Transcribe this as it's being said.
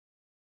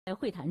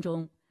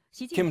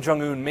Kim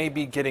Jong Un may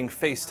be getting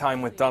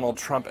FaceTime with Donald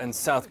Trump and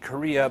South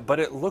Korea, but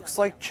it looks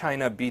like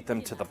China beat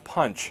them to the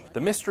punch. The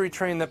mystery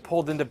train that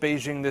pulled into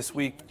Beijing this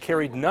week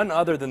carried none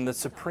other than the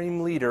supreme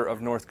leader of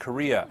North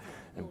Korea.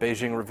 And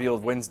Beijing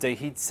revealed Wednesday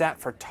he'd sat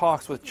for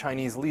talks with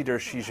Chinese leader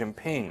Xi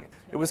Jinping.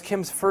 It was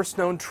Kim's first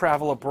known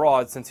travel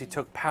abroad since he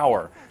took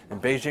power,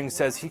 and Beijing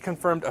says he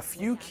confirmed a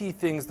few key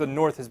things the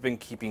North has been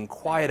keeping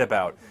quiet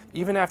about,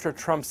 even after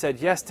Trump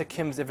said yes to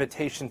Kim's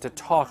invitation to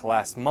talk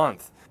last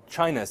month.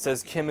 China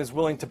says Kim is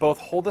willing to both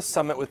hold a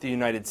summit with the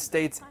United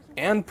States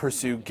and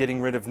pursue getting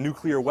rid of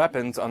nuclear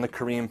weapons on the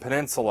Korean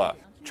peninsula.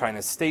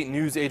 China's state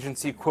news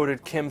agency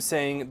quoted Kim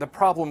saying the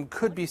problem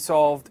could be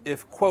solved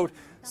if, quote,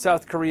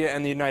 South Korea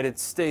and the United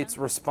States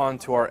respond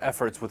to our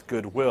efforts with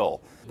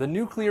goodwill. The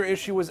nuclear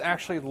issue was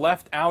actually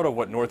left out of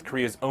what North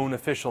Korea's own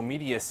official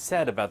media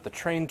said about the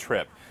train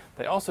trip.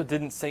 They also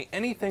didn't say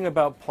anything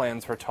about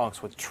plans for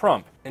talks with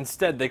Trump.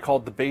 Instead, they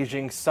called the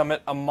Beijing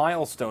summit a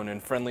milestone in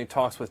friendly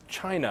talks with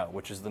China,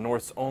 which is the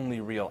North's only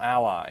real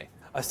ally.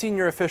 A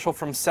senior official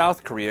from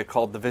South Korea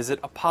called the visit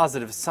a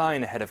positive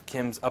sign ahead of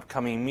Kim's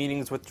upcoming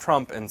meetings with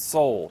Trump in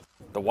Seoul.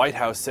 The White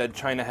House said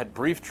China had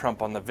briefed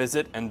Trump on the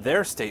visit, and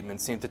their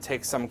statement seemed to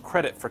take some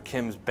credit for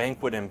Kim's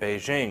banquet in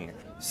Beijing,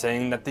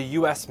 saying that the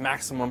U.S.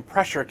 maximum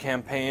pressure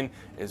campaign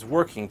is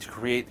working to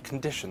create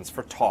conditions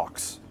for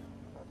talks.